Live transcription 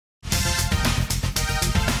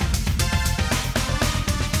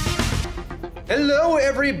Hello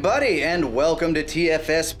everybody and welcome to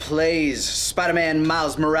TFS Plays Spider-Man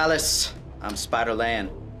Miles Morales. I'm Spider-Lan.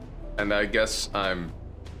 And I guess I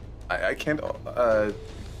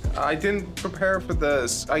didn't prepare for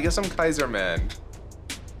this. I guess I'm Kaiserman.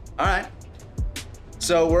 Alright.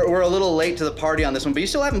 So we're a little late to the party on this one, but you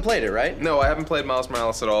still haven't played it, right? No, I haven't played Miles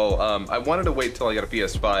Morales at all. I wanted to wait till I got a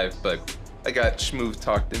PS5, but I got schmooth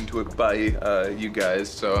talked into it by you guys,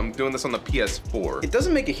 so I'm doing this on the PS4. It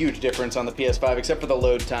doesn't make a huge difference on the PS5 except for the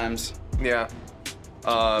load times. Yeah.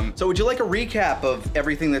 So would you like a recap of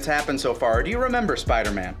everything that's happened so far? Or do you remember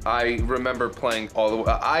Spider-Man? I remember playing all the way.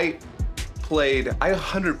 I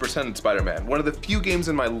 100%ed Spider-Man. One of the few games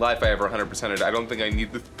in my life I ever 100%ed. I don't think I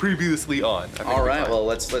need the previously on. All right, well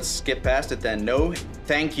let's skip past it then. No,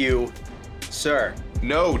 thank you, sir.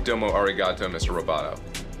 No domo arigato, Mr. Roboto.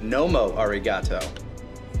 No mo arigato.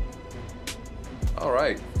 All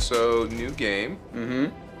right, so new game. Mm-hmm.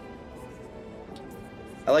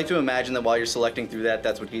 I like to imagine that while you're selecting through that,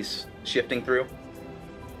 that's what he's shifting through.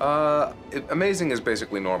 Amazing is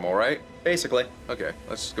basically normal, right? Basically. Okay,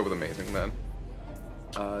 let's just go with amazing then.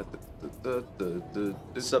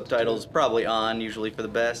 Subtitles probably on, usually for the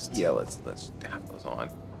best. Yeah, let's have those on.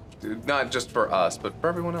 Dude, not just for us, but for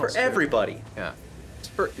everyone else. For everybody. Yeah.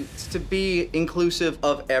 It's to be inclusive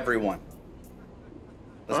of everyone.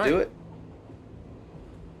 Let's do it.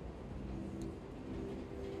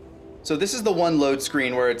 So this is the one load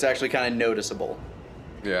screen where it's actually kind of noticeable.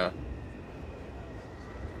 Yeah.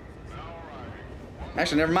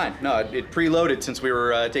 Actually, never mind. No, it preloaded since we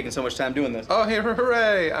were taking so much time doing this. Oh, hey,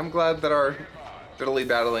 hooray! I'm glad that our diddly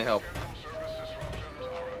daddling helped.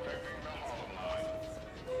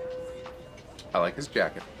 I like his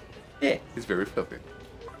jacket. Yeah. He's very filthy.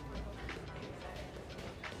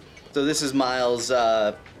 So this is Miles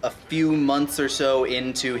a few months or so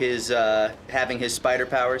into his having his spider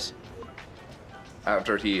powers.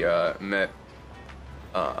 After he met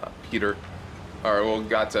Peter. Or, well,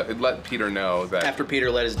 got to let Peter know that... After Peter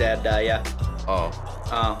let his dad die, yeah. Oh.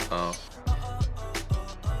 Oh.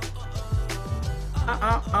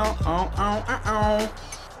 Oh.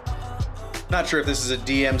 Not sure if this is a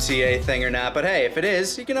DMCA thing or not, but hey, if it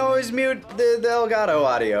is, you can always mute the Elgato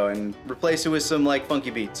audio and replace it with some, like, funky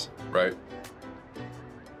beats. Right.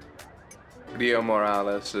 Rio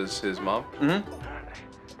Morales is his mom? Mm-hmm.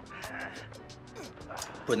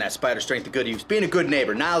 Putting that spider strength to good use. Being a good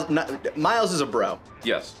neighbor. Miles is a bro.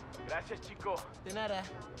 Yes. Gracias, chico. De nada.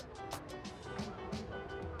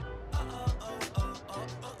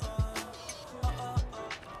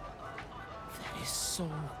 That is so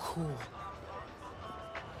cool.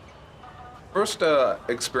 First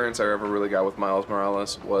experience I ever really got with Miles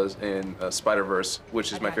Morales was in Spider-Verse,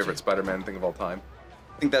 which is my favorite Spider-Man thing of all time.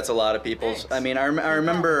 I think that's a lot of people's. I mean, I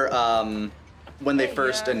remember when they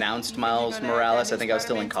first announced Miles Morales. I think I was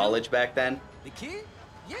still in college back then. The kid?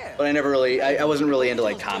 Yeah. But I never really, I wasn't really into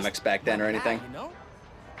like comics back then or anything. You know?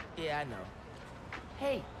 Yeah, I know.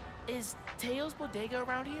 Hey, is Teo's Bodega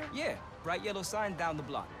around here? Yeah, bright yellow sign down the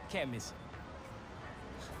block. Can't miss it.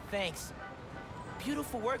 Thanks.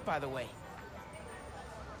 Beautiful work, by the way.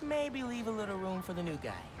 Maybe leave a little room for the new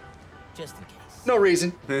guy, just in case. No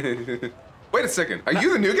reason. Wait a second, are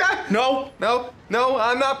you the new guy? No. No,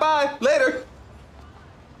 I'm not. Bye. Later.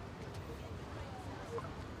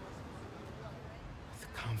 The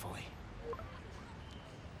convoy.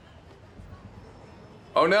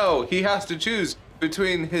 Oh no, he has to choose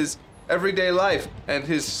between his everyday life and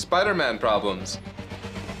his Spider-Man problems.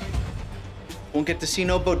 Won't get to see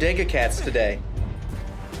no bodega cats today.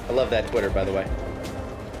 I love that Twitter, by the way.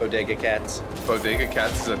 Bodega cats. Bodega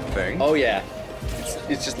cats is a thing? Oh yeah.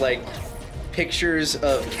 It's just like pictures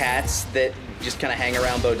of cats that just kind of hang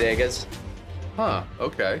around bodegas. Huh,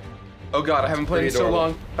 okay. Oh god, I haven't played in so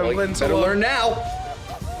long. I haven't played in so long. Better learn now.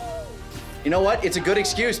 You know what? It's a good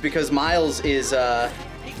excuse because Miles is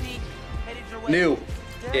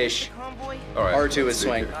new-ish. All right, R2 is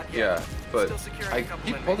swing. Yeah, but I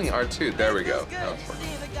keep holding R2. There we go.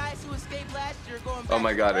 Oh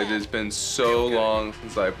my god, it has been so long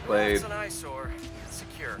since I played. It's an eyesore. It's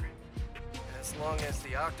secure. As long as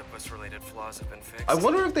the octopus-related flaws have been fixed. I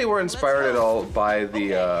wonder if they were inspired at all by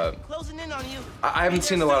the, I haven't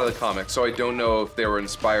seen a lot of the comics, so I don't know if they were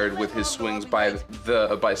inspired with his swings by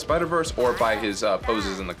Spider-Verse or by his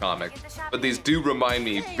poses in the comic. But these do remind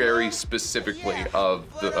me very specifically of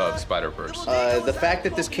the Spider-Verse. The fact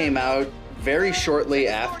that this came out very shortly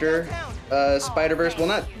after Spider-Verse, well,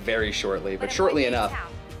 not very shortly, but shortly enough,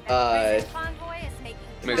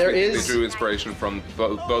 They drew inspiration from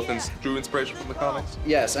both drew inspiration from the comics.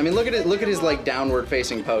 Yes, I mean look at it. Look at his like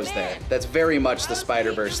downward-facing pose there. That's very much the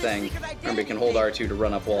Spider-Verse thing. Remember, he can hold R2 to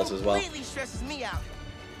run up walls as well.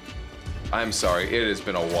 I'm sorry, it has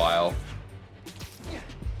been a while.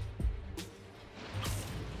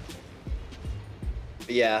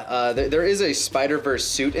 Yeah, there is a Spider-Verse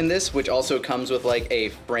suit in this, which also comes with like a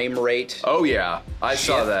frame rate. Oh yeah, I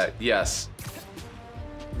saw that. Yes,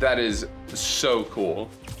 that is so cool.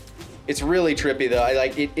 It's really trippy though. I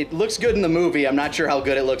like it. It looks good in the movie. I'm not sure how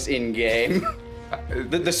good it looks in game.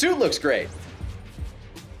 the suit looks great.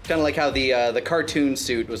 Kind of like how the cartoon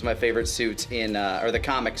suit was my favorite suit in, or the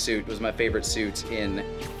comic suit was my favorite suit in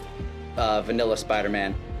Vanilla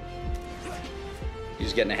Spider-Man. You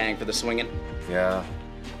just getting a hang for the swinging. Yeah,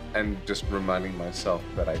 and just reminding myself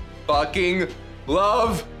that I fucking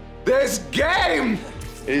love this game.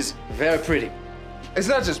 It is very pretty. It's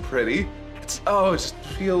not just pretty. It just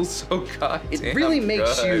feels so goddamn It really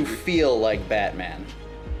makes good. you feel like Batman.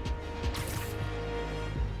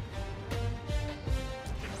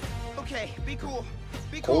 Okay, be cool.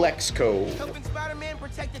 Be cool. Lexco. Helping Spider-Man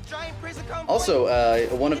protect the giant prison convoy.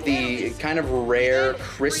 Also, one of the kind of rare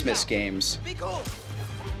Christmas games. Be cool.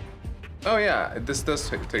 Oh yeah, this does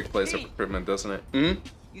take place over Crimson, doesn't it? Mm-hmm.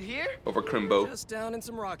 You here? Over Crimbo. Just down in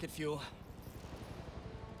some rocket fuel.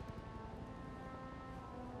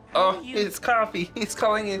 Oh, it's coffee. He's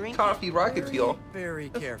calling it coffee rocket fuel. Very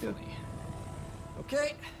carefully.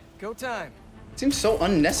 Okay, go time. Seems so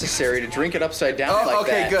unnecessary to drink it upside down like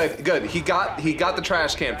okay, that. good. He got the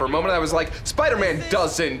trash can. For a moment, I was like, Spider-Man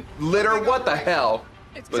doesn't litter. What the hell?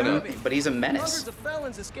 But he's a menace. Hundreds of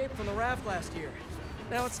felons escaped from the raft last year.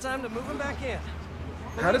 Now it's time to move them back in.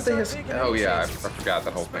 How did they? Oh yeah, I forgot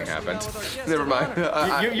that whole thing happened. Never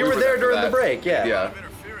mind. You were there during the break, yeah. Yeah.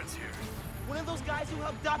 One of those guys who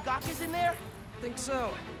helped Doc Ock is in there? Think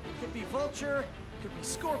so. Could be Vulture. Could be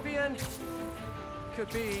Scorpion. Could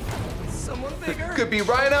be someone bigger. Could be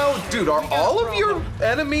Rhino. Dude, are all of your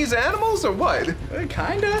enemies animals or what?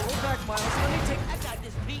 Kinda. Hold back, Miles. Let me take. I got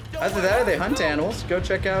this beat. Don't Either worry. that or they hunt animals. Go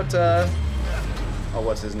check out, oh,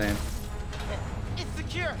 what's his name? It's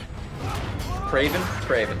secure. Craven?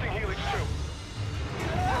 Craven. We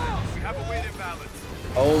have a weight imbalance.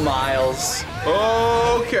 Oh, Miles.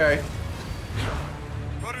 Okay.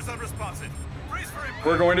 Rudder's unresponsive. Brace for impact.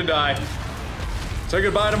 We're going to die. Say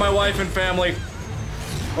goodbye to my wife and family.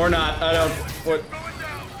 Or not, I don't, what? Going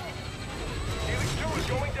down. Helix 2 is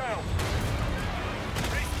going down.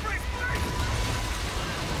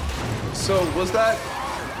 Brace. So was that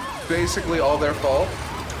basically all their fault?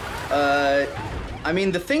 I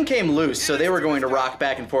mean, the thing came loose, so they were going to rock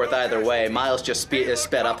back and forth either way. Miles just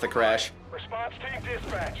sped up the crash. Response team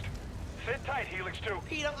dispatched. Sit tight, Helix 2.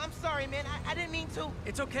 Pete, I'm sorry, man. I didn't mean to.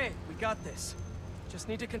 It's okay. We got this. Just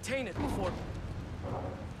need to contain it before.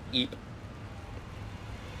 Eep.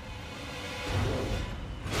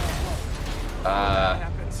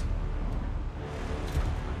 happens.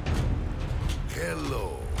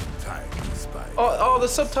 Hello, tiny spider. Oh, the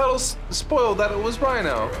subtitles spoiled that it was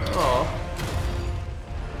Rhino. Oh.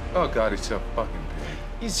 Oh god, he's so fucking big.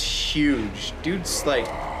 He's huge. Dude's like,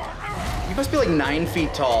 he must be like 9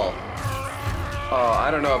 feet tall.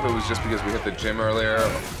 I don't know if it was just because we hit the gym earlier,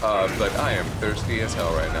 but I am thirsty as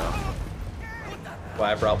hell right now.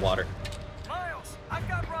 Why I brought water. Miles, I've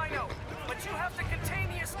got Rhino, but you have to contain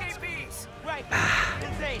the escapees. Right.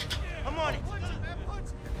 Insane. I'm on it.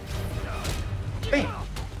 Bam.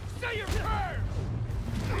 Say your turn.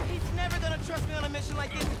 He's never gonna trust me on a mission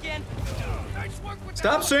like this again.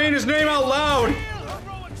 Stop saying his name out loud.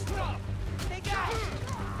 Hey guys,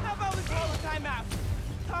 how about we call a timeout?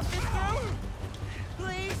 Talk this through?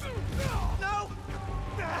 Please? No?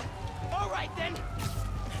 All right then.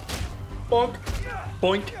 Bonk.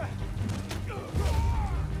 Boink.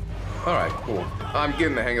 All right, cool. I'm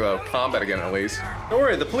getting the hang of the combat again, at least. Don't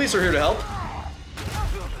worry, the police are here to help.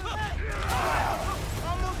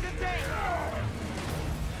 Almost contained.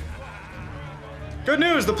 Good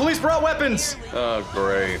news, the police brought weapons. Oh,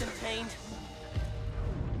 great. Contained.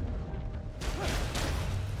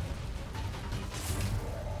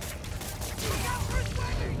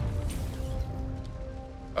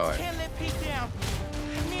 Oh, yeah. Can't let Pete down.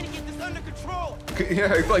 I need to get this under control.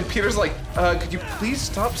 Yeah, like Peter's like, could you please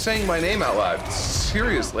stop saying my name out loud?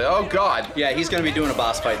 Seriously, oh god. Yeah, he's gonna be doing a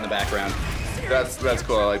boss fight in the background. That's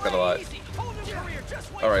cool, I like that a lot. Hold his career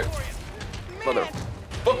just wait Alright. for it.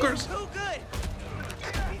 Motherfuckers. Too good.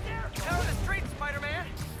 Out of the street, Spider-Man.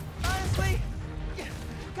 Honestly,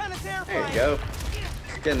 kind of There terrifying. you go.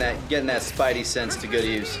 Getting that Spidey sense to good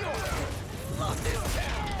use.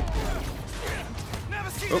 Never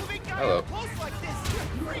seen Oh, a big guy hello. up close like this.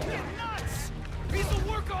 freaking nuts! He's a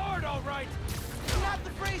work of art, all right. Not the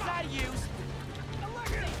phrase I use.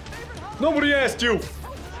 Nobody asked you.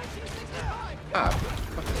 Ah.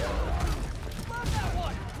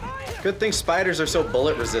 Good thing spiders are so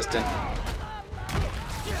bullet resistant.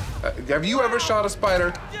 Have you ever shot a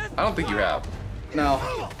spider? I don't think you have. No.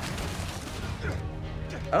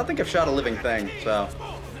 I don't think I've shot a living thing, so.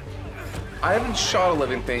 I haven't shot a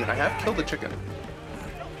living thing. I have killed a chicken.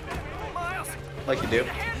 Like you do.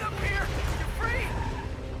 Hand up here! You're free!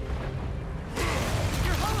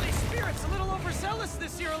 Your holiday spirit's a little overzealous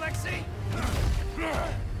this year, Alexei.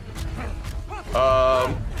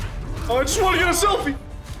 I just want to get a selfie.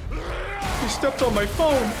 He stepped on my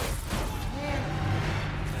phone.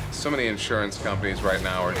 So many insurance companies right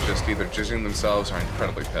now are just either jizzing themselves or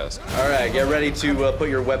incredibly pissed. All right, get ready to put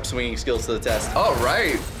your web swinging skills to the test. All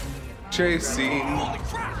right. Chasing.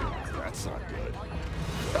 That's not good.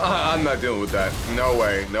 I'm not dealing with that. No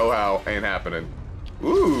way. No how. Ain't happening.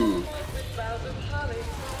 Ooh.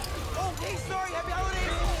 Oh, hey, sorry, happy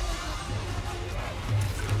holidays!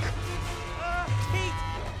 Pete,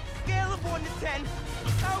 scale of 1 to 10.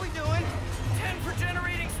 How are we doing? 10 for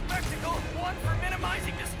generating spectacle, 1 for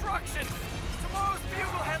minimizing destruction. Tomorrow's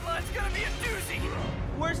Bugle headline's gonna be a doozy.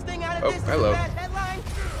 Worst thing out of Oh, this hello. is a bad headline.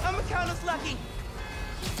 I'ma count us lucky.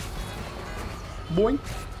 Boing.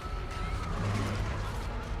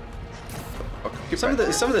 Okay,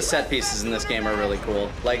 Some of the set pieces in this game are really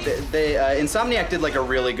cool. Like Insomniac did like a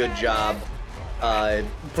really good job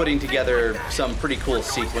putting together some pretty cool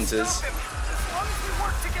sequences. As long as we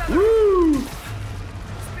work together. Woo!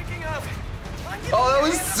 Speaking of, Oh, that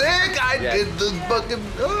was sick! I Yeah. did the fucking.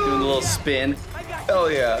 Doing a little spin.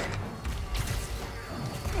 Hell yeah.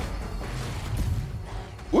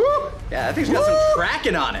 Woo! Yeah, that thing's got some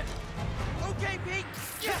tracking on it. okay, Pete.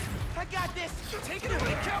 Yeah, I got this. Take it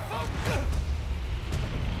away, Capo.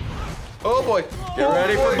 Oh boy. Get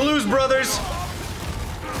ready for Blues Brothers.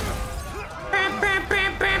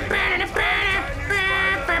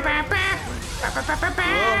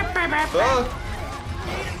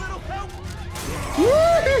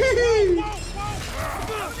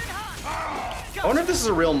 I wonder if this is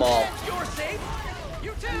a real mall. You're safe.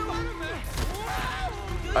 You too.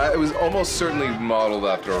 It was almost certainly modeled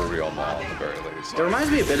after a real mall, at the very least. It reminds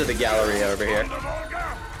me a bit of the gallery over here.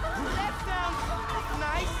 That sounds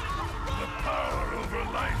nice. Power over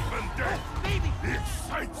life and death. Baby.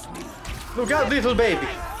 Excites me. Look out, little baby.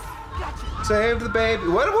 Save the baby.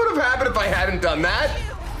 What would have happened if I hadn't done that?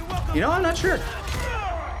 You know, I'm not sure.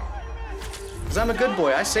 Because I'm a good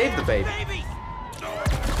boy. I saved the baby. Baby.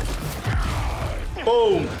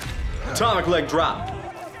 Boom. Atomic leg drop.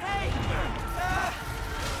 Hey.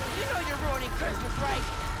 You know you're ruining Christmas, right?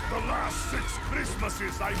 The last 6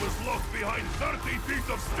 Christmases I was locked behind 30 feet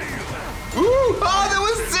of steel. Ooh! Oh, that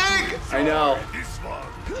was sick! I know. This one.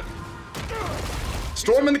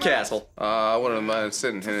 Storm in the castle. I wouldn't mind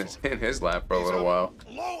sitting in his lap for a little while.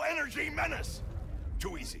 Low energy menace.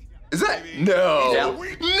 Too easy. Is that? No! Yeah.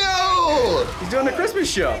 No! He's doing a Christmas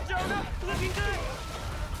show. Looking good.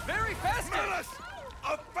 Very festive. Menace!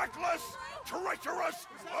 A feckless, treacherous,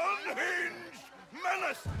 unhinged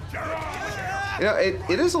menace! You know,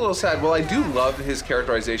 it is a little sad. Well, I do love his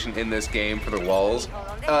characterization in this game for the lulls.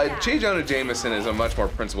 J. Jonah Jameson is a much more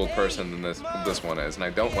principled person than this one is, and I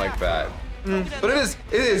don't like that. But it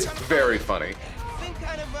is very funny. Been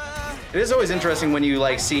kind of, It is always interesting when you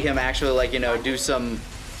like see him actually like, you know, do some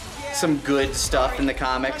good stuff in the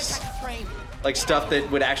comics. train. Like stuff that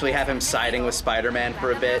would actually have him siding with Spider-Man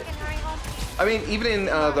for a bit. I mean, even in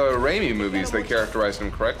the Raimi movies, they characterized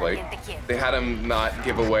him correctly. They had him not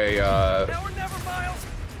give away Now or never, Miles.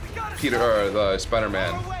 We gotta Peter or the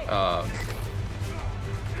Spider-Man.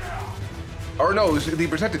 Or no, he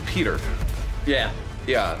protected Peter. Yeah.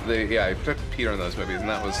 Yeah, he protected Peter in those movies, and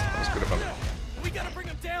that was good of him. We gotta bring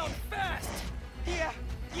him down fast.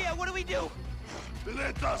 Yeah, what do we do?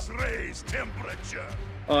 Let us raise temperature.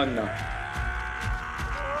 Oh no. Oh,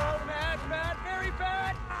 bad, very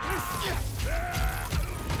bad.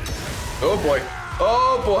 Oh boy.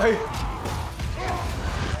 Oh boy.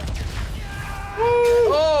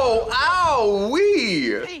 Oh, ow,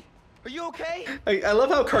 wee! Hey, are you okay? I love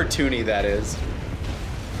how cartoony that is.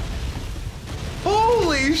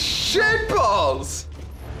 Holy shit balls!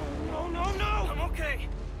 No. I'm okay.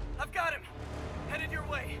 I've got him. Headed your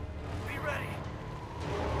way. Be ready.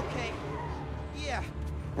 Okay. Yeah.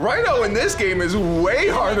 Rhino in this game is way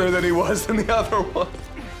harder than he was in the other one.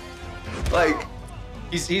 Like,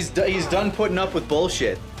 He's done putting up with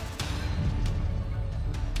bullshit.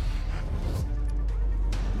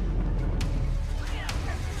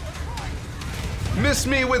 miss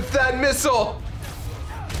me with that missile!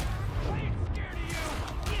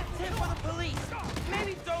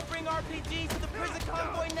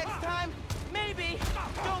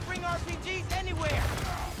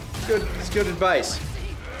 It's good advice.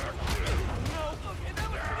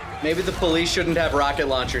 Maybe the police shouldn't have rocket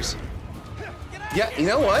launchers. Yeah, you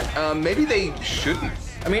know what? Maybe they shouldn't.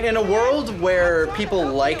 I mean, in a world where people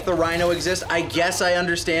like the Rhino exist, I guess I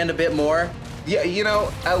understand a bit more. Yeah, you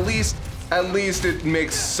know, at least it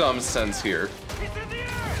makes some sense here.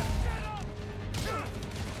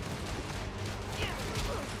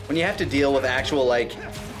 When you have to deal with actual, like,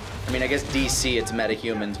 I mean, I guess DC, it's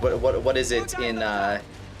metahumans. What is it in?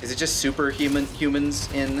 Is it just superhuman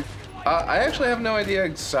humans in? I actually have no idea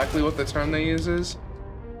exactly what the term they use is.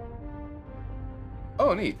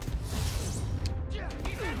 Oh, neat.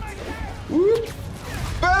 Whoop.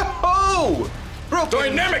 Oh!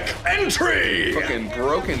 Dynamic entry! Fucking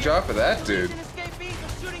broken jaw for that dude.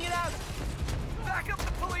 Back up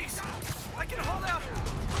the police. I can hold out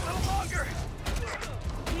a little longer.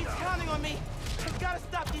 He's counting on me. I've got to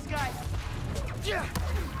stop these guys. Yeah.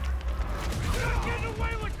 Get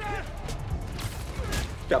away with that.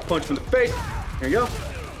 Got punched in the face. Here you go.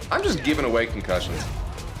 I'm just giving away concussions.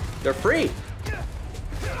 They're free. They're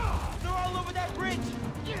all over that bridge.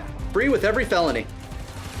 Free with every felony.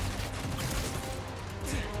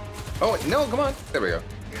 Oh, no, come on. There we go.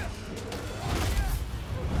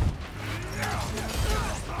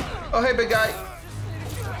 Oh, hey, big guy.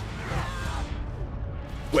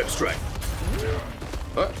 Whip strike.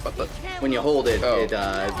 What? When you hold it, Oh. it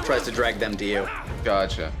tries to drag them to you.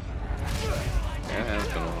 Gotcha. Yeah, it's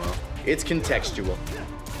been a while. It's contextual.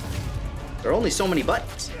 There are only so many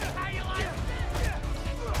buttons.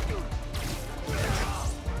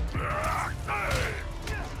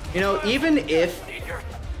 You know, even if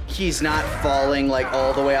he's not falling like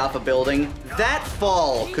all the way off a building, that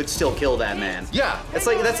fall could still kill that man. Yeah. That's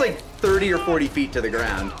like 30 or 40 feet to the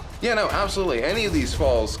ground. Yeah, no, absolutely. Any of these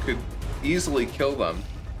falls could easily kill them.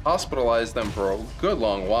 Hospitalize them for a good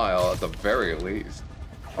long while, at the very least.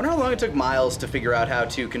 I wonder how long it took Miles to figure out how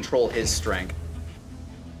to control his strength.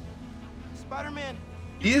 Spider-Man.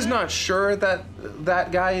 He is not sure that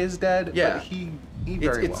that guy is dead, Yeah. but he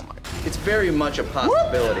very well might. It's very much a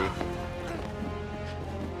possibility.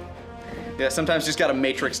 Yeah, sometimes you just gotta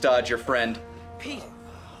matrix dodge your friend. Pete.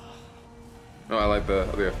 No, I like the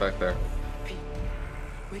effect there. Pete.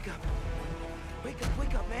 Wake up.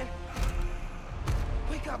 Wake up, man.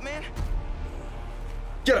 Wake up, man.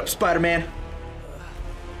 Get up, Spider-Man.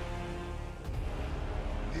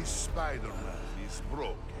 This Spider-Man is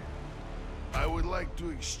broken. I would like to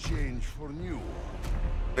exchange for new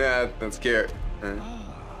one. Yeah, that's cute.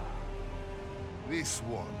 This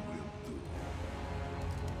one will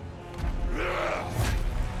do.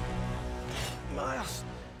 Miles,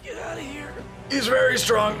 get out of here. He's very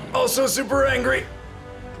strong, also super angry.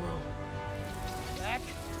 Back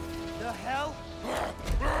the hell?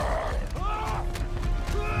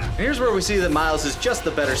 And here's where we see that Miles is just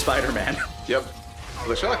the better Spider-Man. Yep.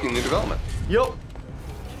 The shocking new development. Yup.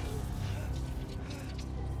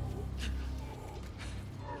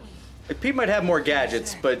 Pete might have more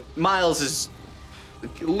gadgets, but Miles is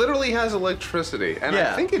Literally has electricity, and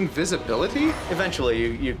Yeah. I think invisibility.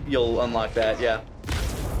 eventually you'll unlock that. Yeah.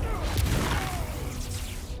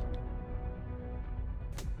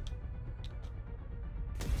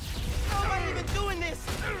 How am I even doing this?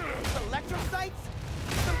 Electrocytes?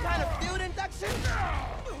 Some kind of field induction?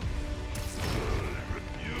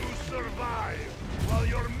 You survive while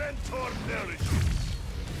your mentor perishes.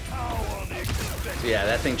 How unexpected. Yeah,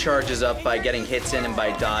 that thing charges up by getting hits in and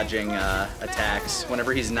by dodging attacks.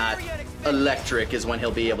 Whenever he's not electric is when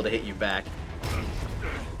he'll be able to hit you back.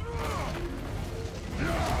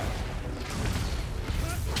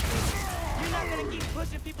 You're not gonna keep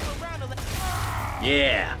pushing people around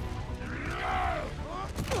Yeah.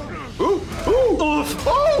 Ooh! Ooh!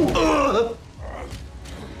 Oh!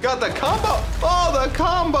 Got the combo! Oh, the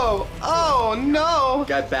combo! Oh no!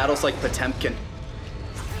 Guy battles like Potemkin.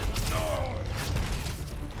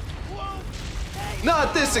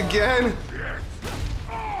 Not this again!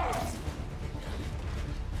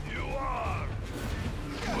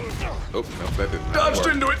 Oh, no, that did not Dodged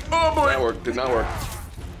work. into it. Oh boy. That worked. Did not work.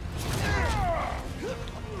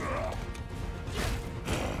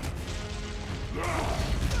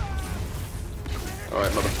 All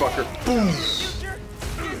right, motherfucker. Boom. future?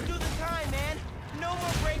 Just do the time, man. No more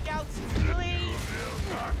breakouts, please.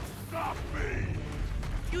 Stop me.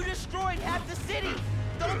 You destroyed half the city.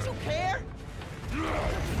 Don't you care?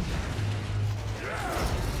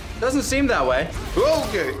 Doesn't seem that way.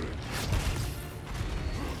 Okay.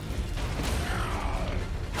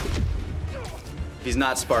 If he's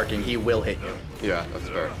not sparking, he will hit you. Yeah, that's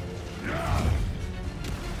fair.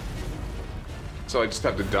 So I just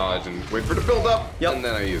have to dodge and wait for it to build up, Yep. and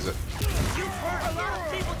then I use it. You've hurt a lot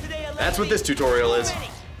of people today, That's what this tutorial is.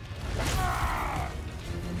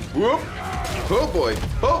 Whoop! Oh boy!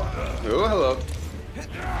 Oh! Oh, hello!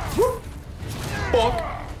 Whoop! Bonk!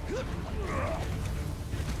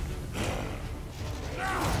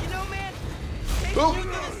 You know, man, Oh. taking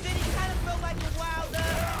you through the city kind of felt like a wild,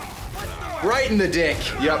 what's the word? Right in the dick.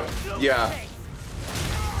 Yep. Yeah.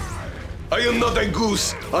 I am not a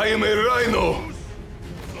goose. I am a rhino.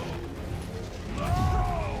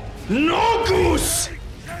 No goose!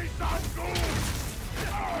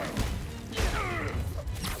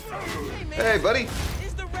 Hey, buddy.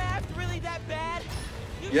 Is the raft really that bad?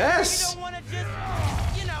 You Yes. really don't want to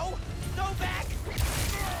just, you know, go back?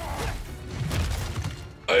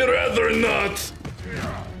 I'd rather not.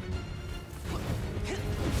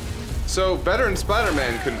 So, veteran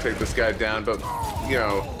Spider-Man couldn't take this guy down, but, you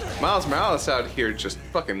know, Miles Morales out here just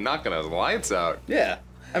fucking knocking his lights out. Yeah.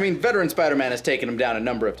 I mean, veteran Spider-Man has taken him down a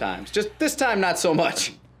number of times. Just this time, not so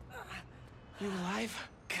much. You alive?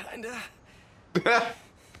 Kinda.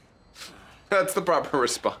 That's the proper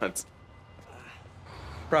response.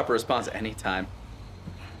 Proper response anytime.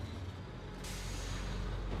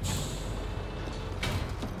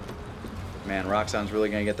 Man, Roxxon's really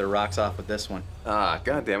gonna get their rocks off with this one. Ah,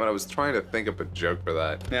 goddammit, I was trying to think of a joke for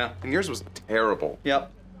that. Yeah. And yours was terrible.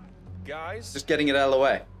 Yep. Guys, Just getting it out of the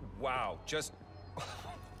way. wow, just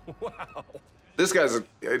wow. This guy's a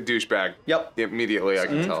douchebag. Yep. Immediately, I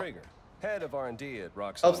can tell. Trigger, head of R&D at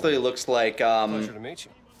Roxxon. Hopefully, it looks like Pleasure to meet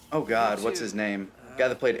you. oh God, what's his name? Guy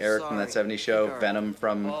that played Eric from that '70s show, Venom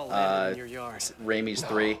from All landed in your yard. Raimi's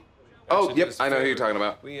 3. Oh, Actually, yep, do us a I know who you're favor. talking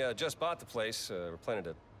about. We just bought the place. We're planning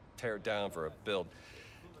to tear it down for a build.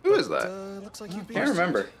 Who is that? Looks like you beat Can't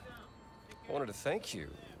remember. I wanted to thank you.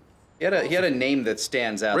 He had a name that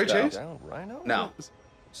stands out. Ray though. Chase? Down Rhino? No.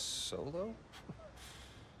 Solo?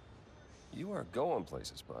 You are going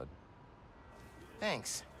places, bud.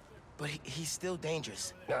 Thanks. But he's still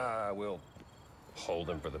dangerous. Nah, we'll hold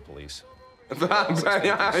him for the police.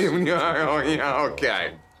 Yeah,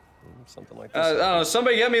 okay. Something like I this. don't know.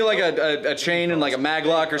 Somebody get me like a chain and like a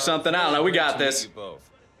maglock or something. I don't know. We got this. You both.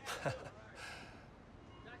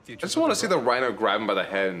 I just want to see the rhino grab him by the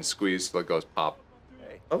head and squeeze till it goes pop.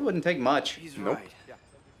 That wouldn't take much. He's Nope. right.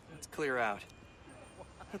 Let's clear out.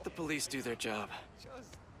 Let the police do their job.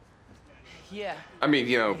 Yeah. I mean,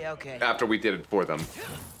 you know, Yeah, okay. after we did it for them.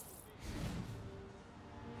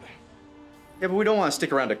 Yeah, but we don't want to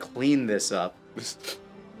stick around to clean this up.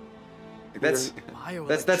 That's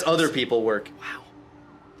other people work. Wow.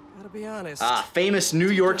 Gotta be honest. Ah, famous New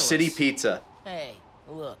York City pizza. Hey,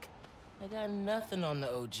 look. I got nothing on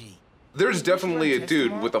the OG. There's definitely a Test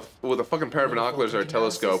dude tomorrow? with a fucking pair of binoculars or a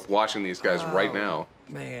telescope watching these guys right now.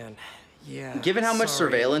 Man, yeah. Given how much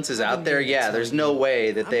sorry. surveillance is I've out been there, meaning to yeah, tell there's you. no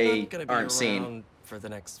way that I'm they not gonna be aren't seen. around for the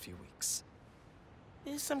next few weeks.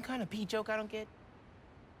 Is this some kind of pee joke I don't get?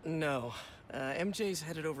 No. MJ's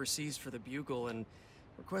headed overseas for the Bugle and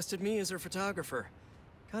requested me as her photographer.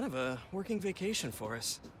 Kind of a working vacation for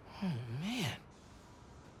us. Oh, man.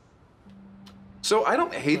 So I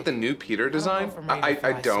don't hate the new Peter design.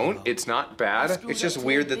 I don't. It's not bad. It's just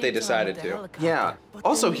weird that they decided to. Yeah.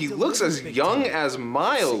 Also, he looks as young as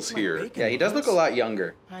Miles here. Yeah, he does look a lot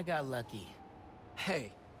younger. I got lucky.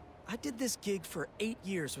 Hey, I did this gig for 8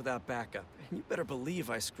 years without backup, and you better believe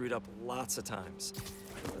I screwed up lots of times.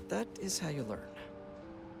 But that is how you learn.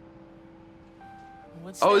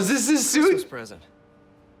 What's Oh, that? is this his Christmas suit? present.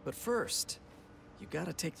 But first, you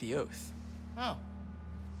gotta take the oath. Oh.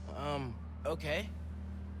 Okay.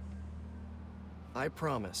 I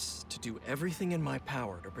promise to do everything in my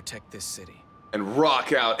power to protect this city. And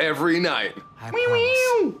rock out every night. I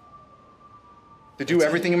promise. To do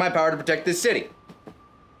everything in my power to protect this city.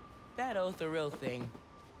 That oath a real thing.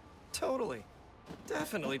 Totally.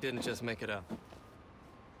 Definitely didn't just make it up.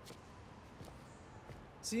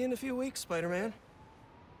 See you in a few weeks, Spider-Man.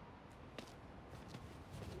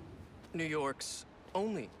 New York's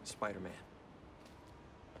only Spider-Man.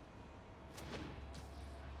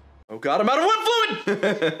 Oh God, I'm out of wood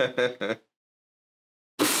fluid!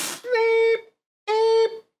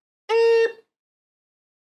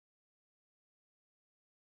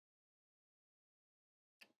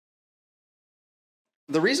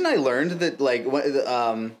 The reason I learned that, like,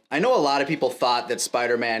 I know a lot of people thought that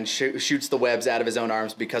Spider-Man shoots the webs out of his own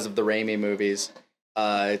arms because of the Raimi movies.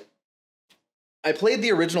 I played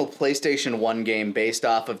the original PlayStation 1 game based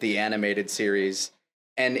off of the animated series,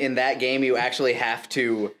 and in that game you actually have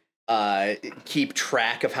to keep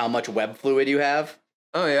track of how much web fluid you have.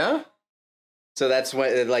 Oh yeah? So that's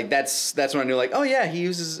when, like, that's when I knew, like, oh yeah, he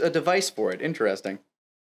uses a device for it. Interesting.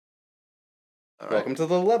 All right. Welcome to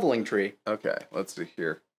the leveling tree. Okay, let's see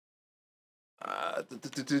here.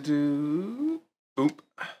 Boop.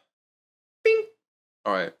 Bing.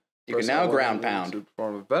 All right. You can now ground pound. To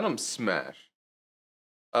perform a Venom smash.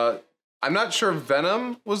 I'm not sure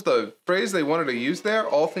Venom was the phrase they wanted to use there,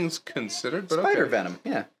 all things considered, but Spider okay. Venom,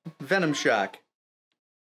 yeah. Venom shock.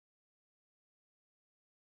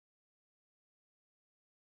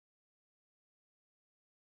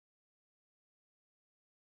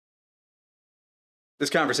 This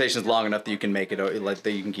conversation is long enough that you can make it, like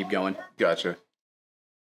that you can keep going. Gotcha.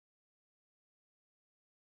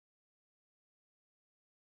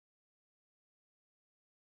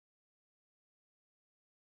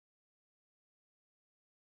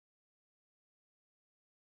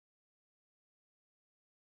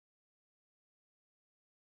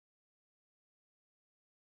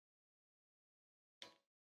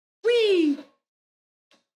 Whee!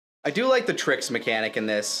 I do like the tricks mechanic in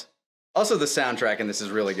this. Also, the soundtrack in this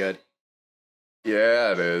is really good.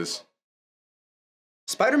 Yeah, it is.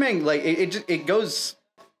 Spider-Man, like, it goes...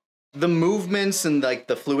 The movements and, like,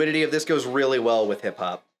 the fluidity of this goes really well with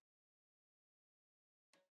hip-hop.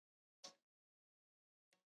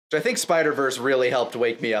 Which I think Spider-Verse really helped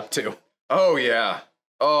wake me up to. Oh, yeah.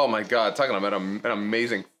 Oh, my God. Talking about an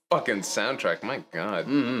amazing fucking soundtrack. My God.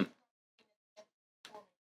 Mm-hmm.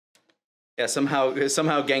 Yeah, somehow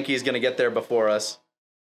Genki's gonna get there before us.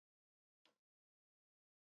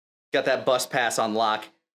 Got that bus pass on lock.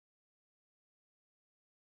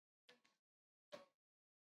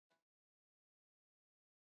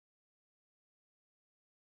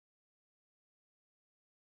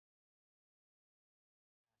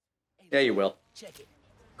 Yeah, you will. Check it.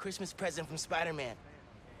 Christmas present from Spider-Man.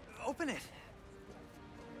 Open it.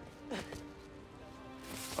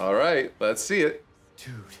 All right, let's see it.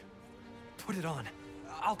 Dude, put it on.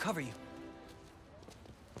 I'll cover you.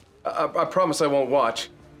 I promise I won't watch.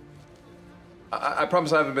 I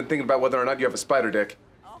promise I haven't been thinking about whether or not you have a spider dick.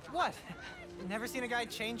 What? Never seen a guy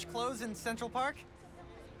change clothes in Central Park?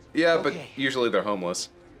 Yeah, Okay. but usually they're homeless.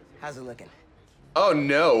 How's it looking? Oh,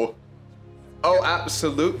 no. Oh,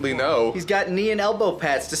 absolutely no. He's got knee and elbow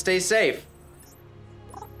pads to stay safe.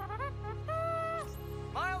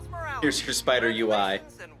 Miles Morales. Here's your Spider UI.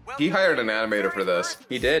 He hired an animator for this.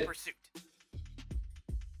 He did.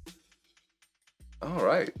 All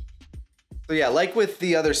right. So yeah, like with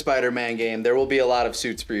the other Spider-Man game, there will be a lot of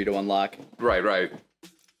suits for you to unlock. Right, right.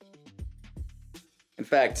 In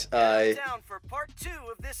fact, Down for part 2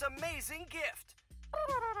 of this amazing gift.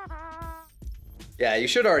 yeah, you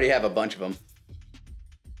should already have a bunch of them.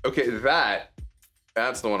 Okay,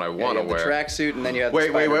 that's the one I Yeah, want you to have wear. the tracksuit, and then you have the Wait,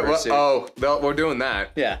 Spider-Verse what? suit. Oh, we're doing that.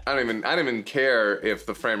 Yeah. I don't even care if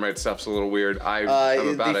the frame rate stuff's a little weird. I'm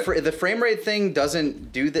about it. The frame rate thing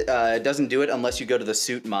doesn't do it unless you go to the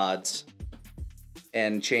suit mods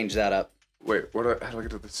and change that up. Wait, how do I get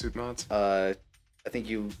to the suit mods? I think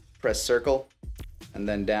you press circle, and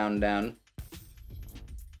then down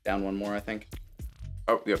one more, I think.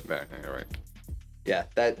 Oh, yep, there. All right. Yeah,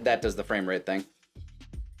 that does the frame rate thing.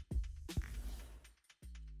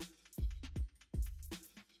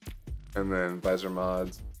 And then visor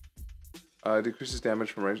mods. Decreases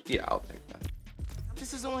damage from range. Yeah, I'll take that.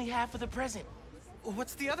 This is only half of the present.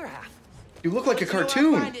 What's the other half? You look like a Till I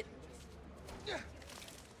cartoon. find it.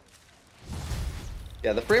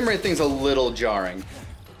 Yeah, the frame rate thing's a little jarring.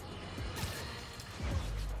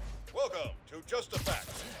 Welcome to Just a Fact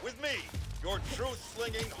with me, your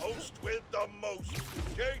truth-slinging host with the most,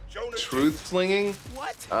 J. Jonah. Truth slinging?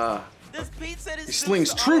 What? Does Pete said his He suits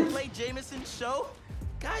slings to truth. play Jameson's show?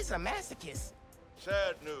 Guys are masochists.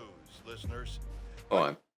 Sad news, listeners. Hold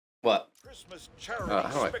on. What? Christmas charity How do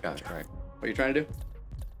I got it spectacular. right? What are you trying to do?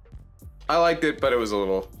 I liked it, but it was a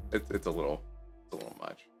little. It's a little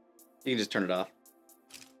much. You can just turn it off.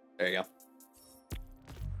 There you go.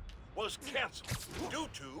 Was canceled due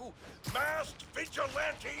to masked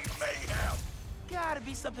vigilante mayhem. Gotta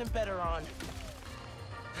be something better on.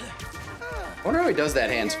 I wonder how he does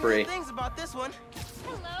that hands-free. Things about this one.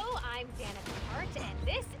 Hello, I'm Lanipator, and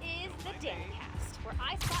this is the Dancast, where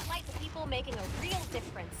I spotlight the people making a real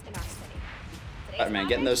difference in our city. Today's Spider-Man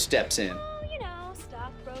getting those steps in. topic, you know,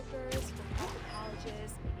 stockbrokers from public colleges,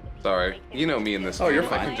 maybe the people Sorry, making you know me in this. Oh, you're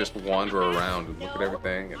game. I fine. can just wander around and look at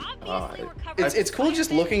everything. And Obviously, we're covering It's cool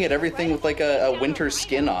just looking at everything with like a winter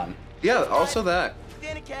skin on. yeah, also that.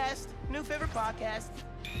 Dancast, new favorite podcast.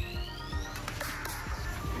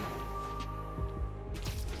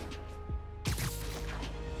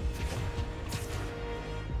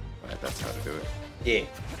 Right, that's how to do it. Yeah.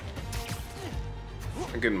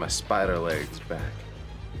 I'm getting my spider legs back.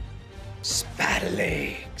 Spider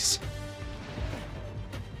legs.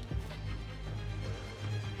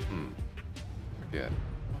 Yeah.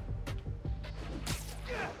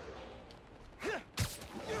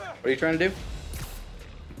 What are you trying to do?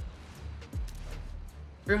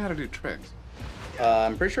 Figure out how to do tricks.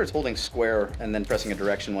 I'm pretty sure it's holding square and then pressing a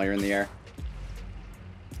direction while you're in the air.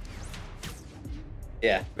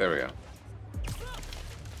 Yeah. There we go.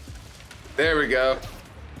 There we go.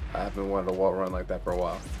 I've been wanting to wall run like that for a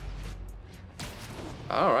while.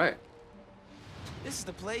 All right. This is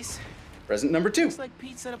the place. Present number 2. Looks like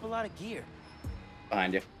Pete set up a lot of gear.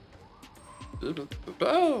 Behind you.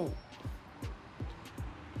 Oh.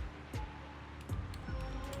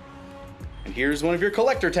 And here's one of your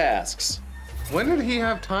collector tasks. When did he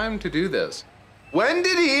have time to do this? When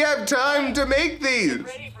did he have time to make these? Get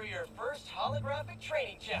ready for your first holographic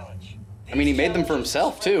training challenge. I mean, he made them for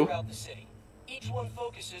himself, too. Each one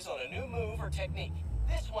focuses on a new move or technique.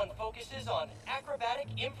 This one focuses on acrobatic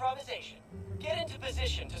improvisation. Get into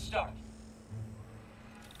position to start.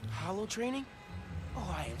 Hollow training?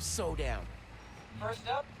 Oh, I am so down. First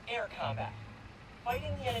up, air combat.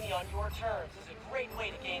 Fighting the enemy on your terms is a great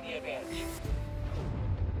way to gain the advantage.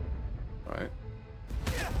 All right.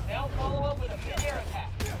 Now follow up with a mid-air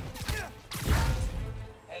attack.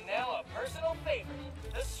 And now a personal favorite,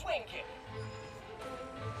 the swing kick.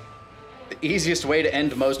 The easiest way to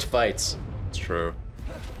end most fights. It's true.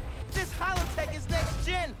 This holotech is next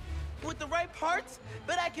gen. With the right parts,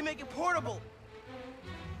 bet I can make it portable.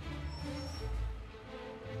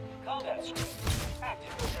 Combat screen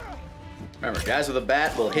active. Remember, guys with a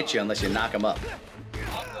bat will hit you unless you knock them up.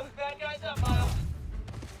 Lock those bad guys up, Miles.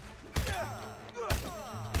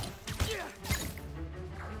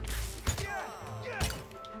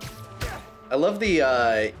 I love the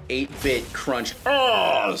 8-bit crunch.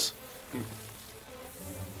 Ohs!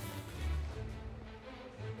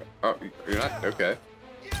 Oh, you're not? Okay.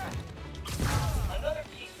 Another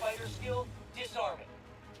key fighter skill, disarming.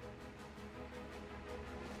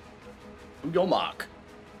 Yo, mock.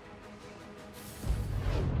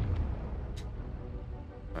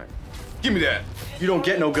 All right. Give me that. You don't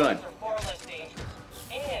get no gun.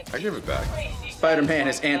 I give it back. Spider-Man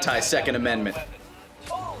is anti-Second Amendment.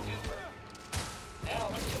 Total duper. Now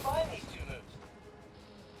let's combine these two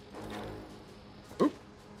moves.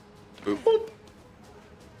 Oop. Boop.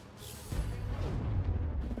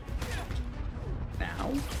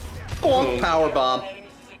 Now. Bonk, power bomb.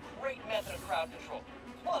 Enemies is a great method of crowd control.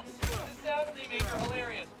 Plus, the sound they make are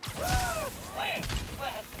hilarious. Land, land.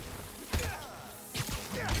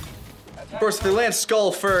 Of course, if they land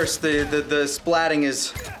skull first, the splatting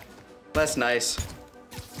is less nice.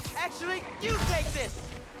 Actually, you take this.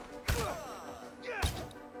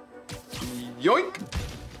 Yoink.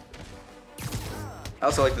 I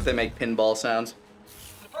also like that they make pinball sounds.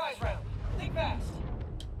 Surprise round. Think fast.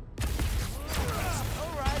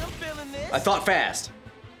 All right, I'm feeling this. I thought fast.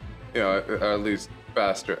 You know, at least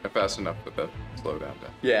fast enough with the slow down.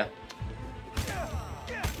 Yeah.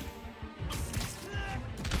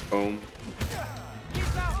 Boom.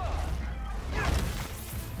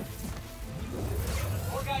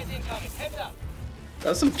 More guys incoming. Heads up. That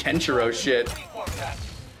was some Kenshiro shit. Reform track.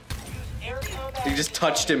 Use air combat. He just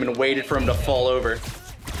touched him and waited for him to fall over.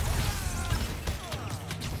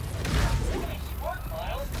 Smart,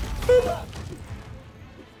 Miles. Good,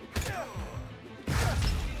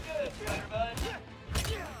 Spider-Bud.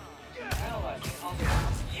 Analyzing also.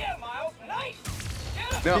 Yeah, Miles. Nice.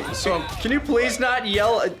 Get him. Now, so Can you please not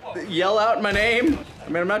yell out my name? I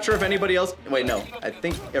mean, I'm not sure if anybody else. Wait, no. I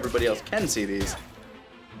think everybody else can see these.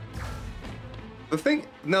 the thing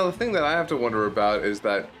that I have to wonder about is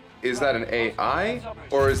that an AI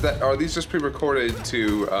or are these just pre-recorded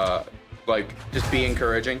to like Just be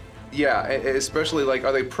encouraging. yeah, especially like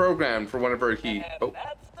are they programmed for whenever he oh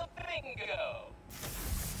That's the bingo.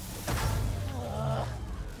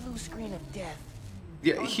 Blue screen of death.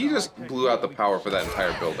 yeah, he just blew out the power for that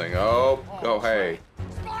entire building. Oh hey.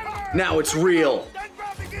 Now it's real.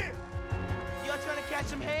 Y'all trying to catch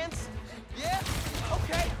some hands? Yeah?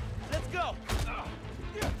 Okay, let's go.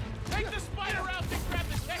 Take the spider out and grab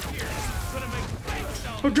the tech here. Gonna make bank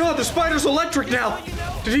Oh god, the spider's electric now.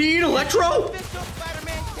 Did he eat Electro? Official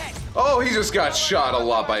Spider-Man tech. Oh, he just got shot a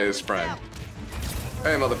lot by his friend.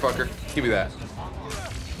 Hey motherfucker, give me that.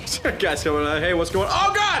 Guys coming out. Hey, what's going on?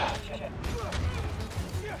 Oh god!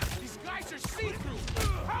 These guys are see-through.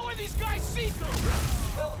 How are these guys see-through?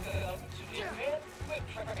 Welcome to the advanced quick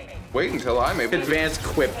training. Wait until I'm able to Advanced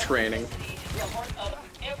quip training. The heart of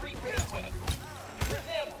every quick whip. For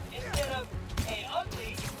them, instead of a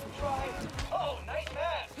ugly, try, oh, nice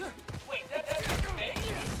mask. Wait, that's a fake?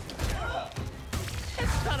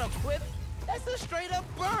 That's not a quip. That's a straight up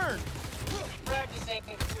burn. Practicing,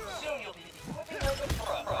 soon you'll be equipping like a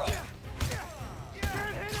pro.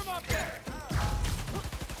 Hit him up there.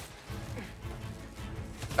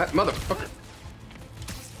 Motherfucker.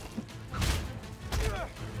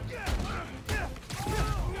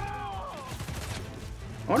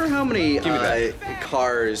 I wonder how many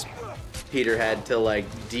cars Peter had to like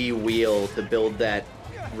de-wheel to build that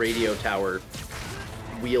radio tower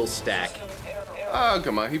wheel stack. Oh,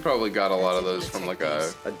 come on. He probably got a lot of those from like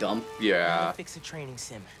a dump. Yeah. Fix a training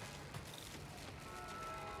sim.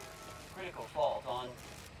 Critical fault on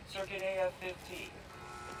circuit AF-15.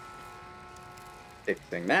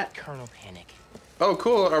 Fixing that. Kernel panic. Oh,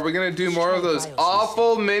 cool. Are we gonna do more of those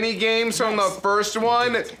awful mini games from the first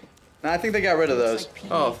one? I think they got rid of those.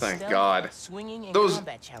 Oh, thank God. Those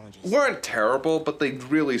weren't terrible, but they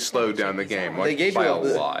really slowed down the game by a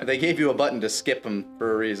lot. They gave you a button to skip them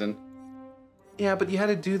for a reason. Yeah, but you had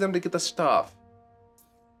to do them to get the stuff.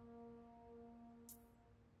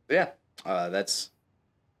 Yeah,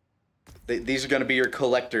 these are gonna be your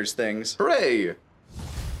collector's things. Hooray!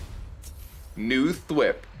 New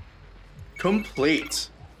thwip. Complete.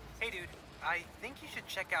 Hey, dude, I think you should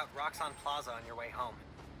check out Roxxon Plaza on your way home.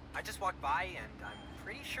 I just walked by, and I'm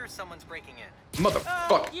pretty sure someone's breaking in.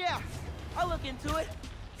 Motherfucker. Yeah, I'll look into it.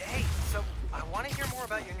 Hey, so I want to hear more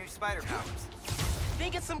about your new spider powers.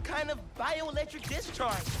 Think it's some kind of bioelectric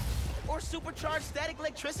discharge. Or supercharged static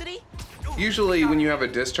electricity? Usually when you have a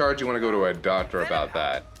discharge, you want to go to a doctor about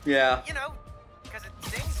that. Yeah. You know, because it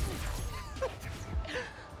stings.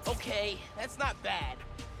 Okay, that's not bad.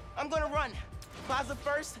 I'm gonna run. Plaza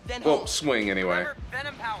first, then Well, home. swing anyway. Remember,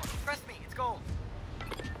 Venom power. Trust me, it's gold.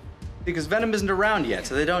 Because Venom isn't around yet,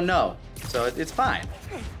 so they don't know. So it's fine.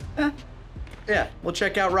 Yeah, we'll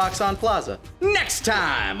check out Roxxon Plaza next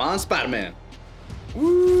time on Spider-Man.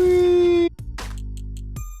 Woo!